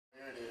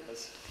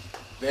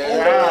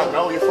Yeah,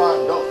 no, you're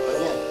fine. Go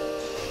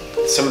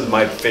again. Some of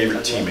my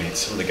favorite teammates,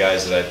 some of the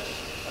guys that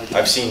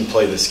I've seen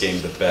play this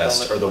game the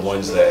best, are the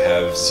ones that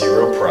have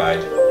zero pride.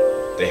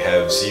 They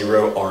have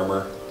zero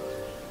armor.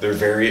 They're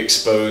very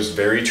exposed,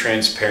 very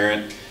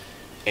transparent,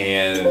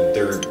 and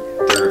they're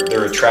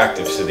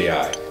attractive to the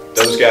eye.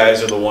 Those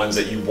guys are the ones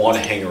that you want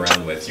to hang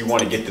around with. You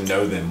want to get to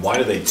know them. Why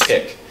do they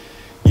tick?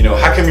 You know,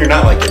 how come you're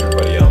not like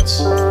everybody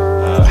else?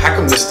 How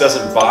come this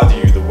doesn't bother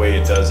you the way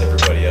it does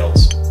everybody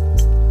else?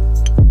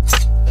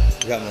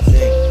 You got my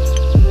thing.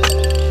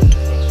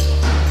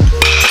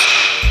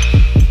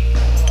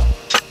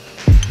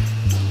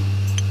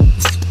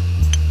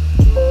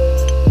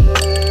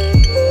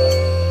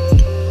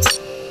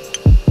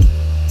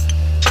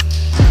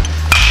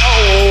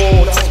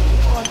 Oh, that was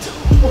 1,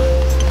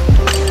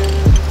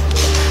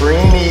 2.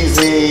 Green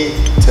easy,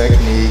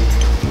 technique,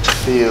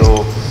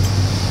 feel,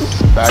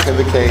 back of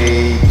the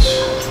cage,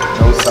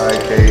 no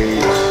side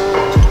cage,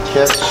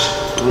 catch,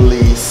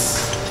 release,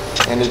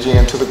 energy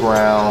into the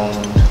ground,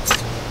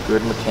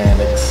 good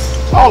mechanics,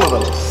 all of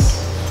those.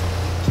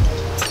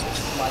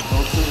 My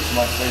go-to is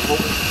my staple.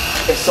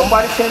 If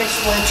somebody can't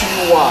explain to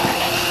you why,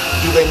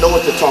 do they know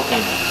what they're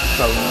talking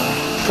about?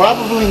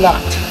 Probably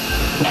not.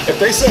 If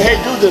they say, hey,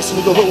 do this, and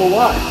you go, well,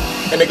 why?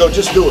 And they go,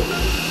 just do it.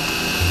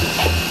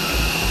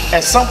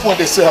 At some point,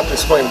 they still have to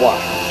explain why.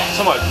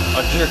 Somebody,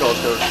 a junior college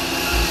coach.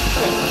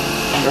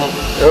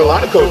 There are a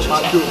lot of coaches.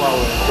 Do it my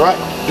way. Right.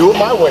 Do it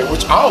my way,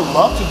 which I would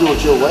love to do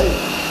it your way.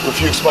 If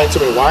you explain to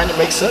me why and it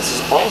makes sense,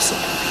 it's awesome.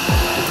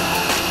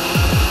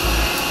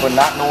 But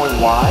not knowing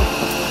why,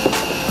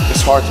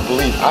 it's hard to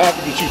believe. I have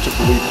to get you to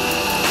believe it.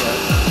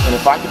 And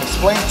if I can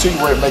explain to you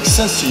where it makes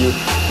sense to you,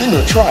 then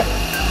you'll try it.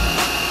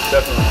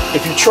 Definitely.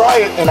 If you try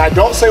it and I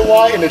don't say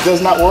why and it does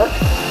not work,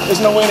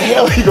 there's no way in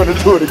hell you're going to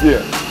do it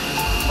again.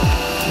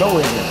 No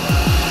way in hell.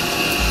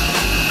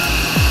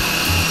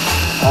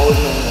 Always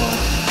know why.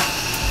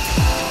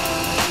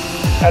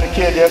 I had a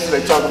kid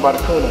yesterday talking about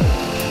Acuna.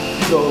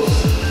 He goes,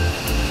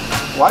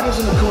 why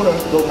doesn't Acuna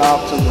go now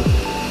to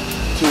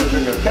a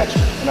junior catcher?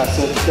 And I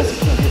said, because he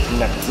can't hit from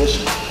that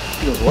position.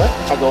 He goes, what?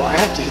 I go, I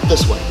have to hit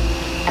this way.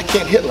 I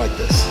can't hit like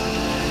this.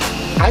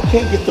 I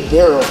can't get the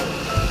barrel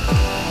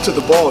to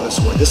the ball this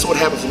way. This is what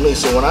happens to me.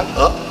 So when I'm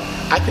up,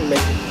 I can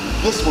make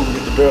this move and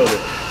get the barrel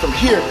there. From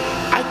here,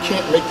 I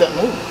can't make that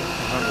move.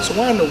 So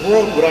why in the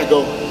world would I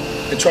go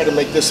and try to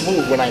make this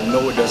move when I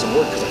know it doesn't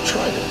work because I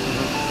tried it?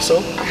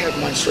 So I have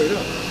mine straight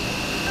up.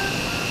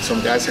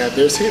 Some guys have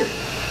theirs here.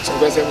 Some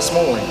guys have a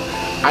small angle.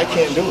 I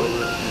can't do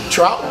it.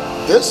 Trout,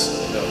 this,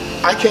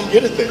 I can't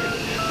get it there.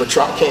 But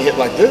Trout can't hit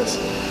like this.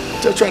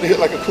 They'll try to hit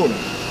like Acuna.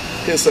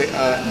 He'll say,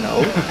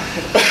 no.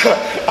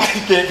 I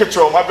can't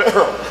control my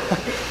barrel.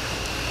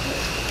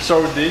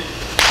 Start with D?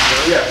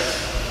 Yes.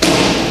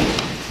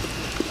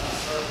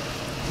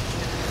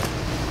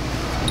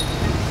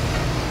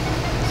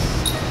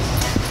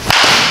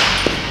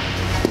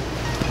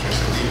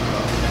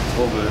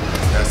 A little bit.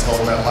 That's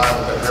holding that line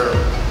with that barrel.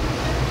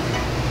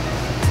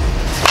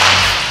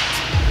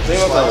 The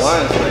thing about that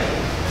line is like,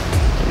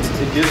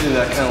 it gives you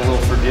that kind of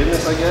little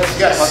forgiveness, I guess.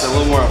 Yes. I thought that a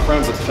little more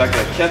upfront, but the fact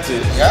that I kept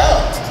it.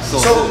 Yeah. So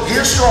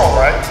here's strong,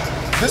 right?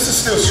 This is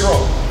still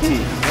strong.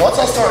 Once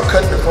I start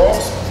cutting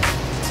across,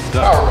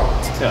 power go.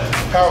 Yeah.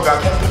 Power go.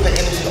 I can't put the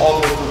energy all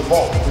the way through the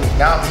ball.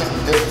 Now I'm hitting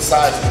different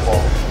sides of the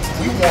ball.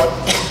 We want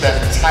that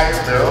entire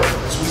barrel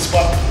sweet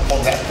spot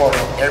on that part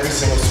of every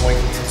single swing.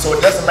 So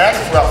it doesn't matter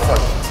if we're out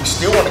front. We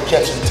still want to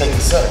catch it and take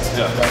the center.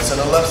 Yeah. Right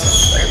center, left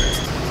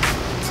center.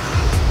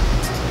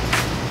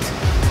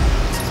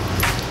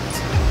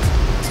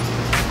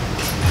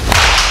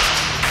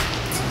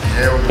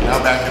 There we go. Now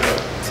back it up.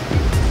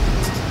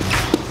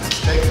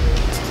 Let's take it.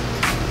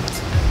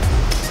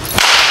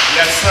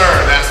 Yes, sir.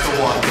 That's the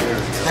one.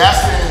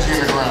 That's the energy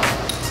in the ground.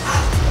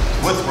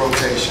 With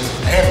rotation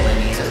and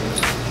linear.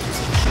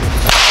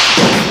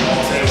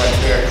 All day right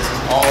there.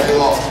 All day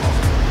long.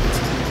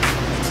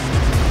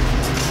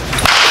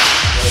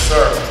 Yes,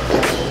 sir.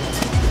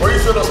 Where do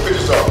you feel those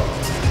pitches are?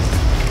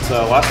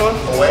 The last one?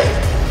 Away?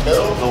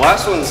 Middle? The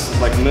last one's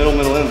like middle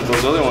in, but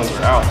those other ones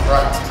are out.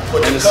 Right.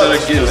 But And instead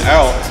of getting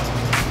out,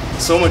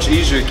 so much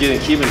easier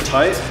keeping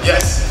tight.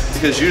 Yes.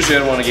 Because usually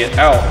I want to get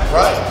out.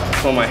 Right.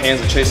 Put my hands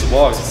and chase the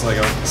ball. It's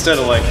like instead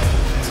of like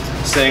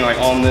staying like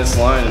on this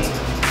line. And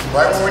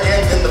right when we're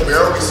in, then the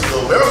barrel gets to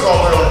go. Barrel's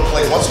already on the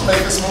plate. Once we make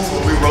this move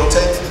and we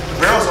rotate,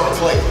 the barrel's on the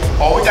plate.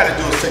 All we got to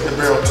do is take the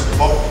barrel to the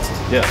ball.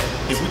 Yeah.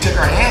 If we take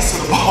our hands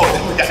to the ball,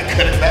 then we got to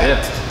cut it back.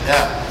 Yeah.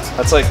 Yeah.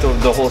 That's like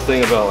the whole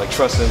thing about like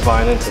trusting and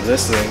buying into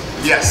this thing.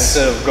 Yes.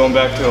 Instead of going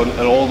back to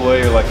an old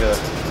way or like a,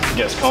 I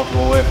guess,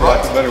 comfortable way, for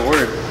lack of a better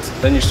word.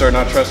 Then you start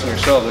not trusting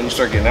yourself. Then you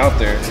start getting out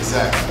there.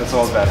 Exactly. That's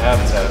all the bad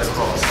habits happen.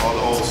 Across all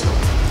the old stuff.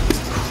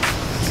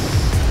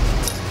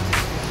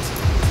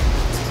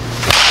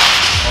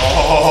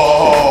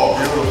 Oh,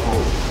 beautiful.